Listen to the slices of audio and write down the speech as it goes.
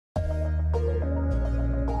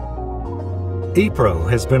EPRO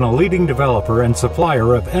has been a leading developer and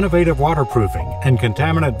supplier of innovative waterproofing and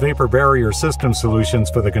contaminant vapor barrier system solutions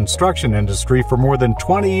for the construction industry for more than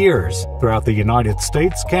 20 years throughout the United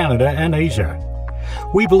States, Canada, and Asia.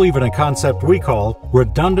 We believe in a concept we call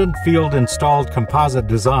redundant field-installed composite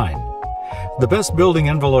design. The best building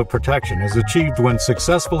envelope protection is achieved when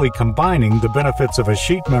successfully combining the benefits of a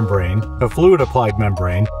sheet membrane, a fluid-applied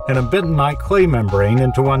membrane, and a bentonite clay membrane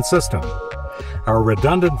into one system. Our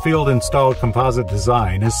redundant field-installed composite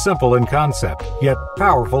design is simple in concept, yet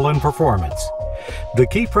powerful in performance. The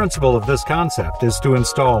key principle of this concept is to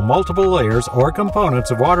install multiple layers or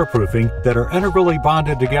components of waterproofing that are integrally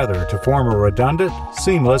bonded together to form a redundant,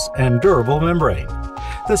 seamless, and durable membrane.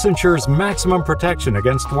 This ensures maximum protection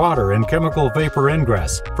against water and chemical vapor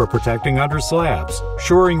ingress for protecting under slabs,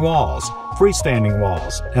 shoring walls, freestanding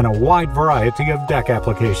walls, and a wide variety of deck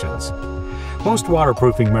applications. Most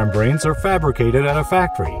waterproofing membranes are fabricated at a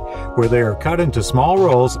factory, where they are cut into small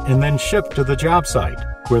rolls and then shipped to the job site,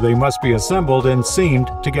 where they must be assembled and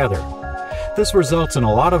seamed together. This results in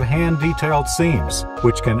a lot of hand-detailed seams,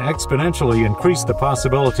 which can exponentially increase the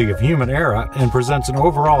possibility of human error and presents an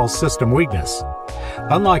overall system weakness.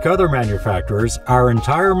 Unlike other manufacturers, our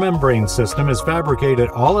entire membrane system is fabricated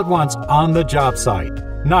all at once on the job site,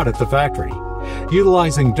 not at the factory.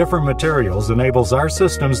 Utilizing different materials enables our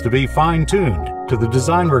systems to be fine-tuned to the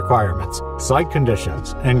design requirements, site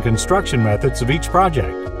conditions, and construction methods of each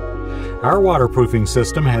project. Our waterproofing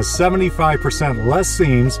system has 75% less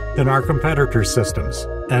seams than our competitors' systems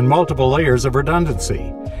and multiple layers of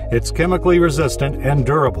redundancy. It's chemically resistant and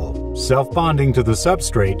durable, self-bonding to the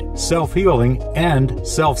substrate, self-healing, and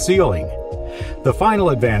self-sealing. The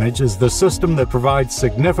final advantage is the system that provides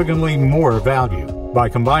significantly more value. By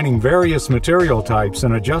combining various material types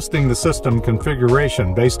and adjusting the system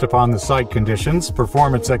configuration based upon the site conditions,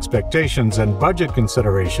 performance expectations, and budget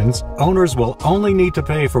considerations, owners will only need to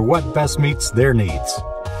pay for what best meets their needs.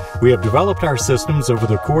 We have developed our systems over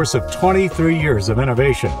the course of 23 years of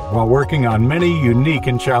innovation while working on many unique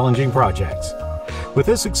and challenging projects. With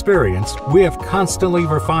this experience, we have constantly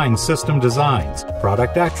refined system designs,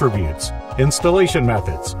 product attributes, installation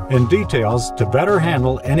methods, and details to better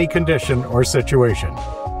handle any condition or situation.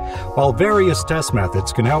 While various test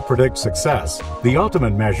methods can help predict success, the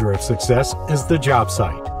ultimate measure of success is the job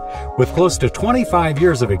site. With close to 25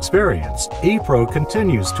 years of experience, EPRO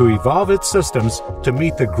continues to evolve its systems to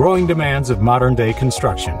meet the growing demands of modern-day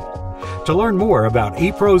construction. To learn more about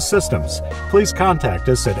EPRO's systems, please contact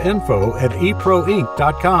us at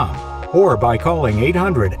info@eproinc.com or by calling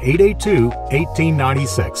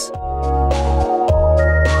 800-882-1896.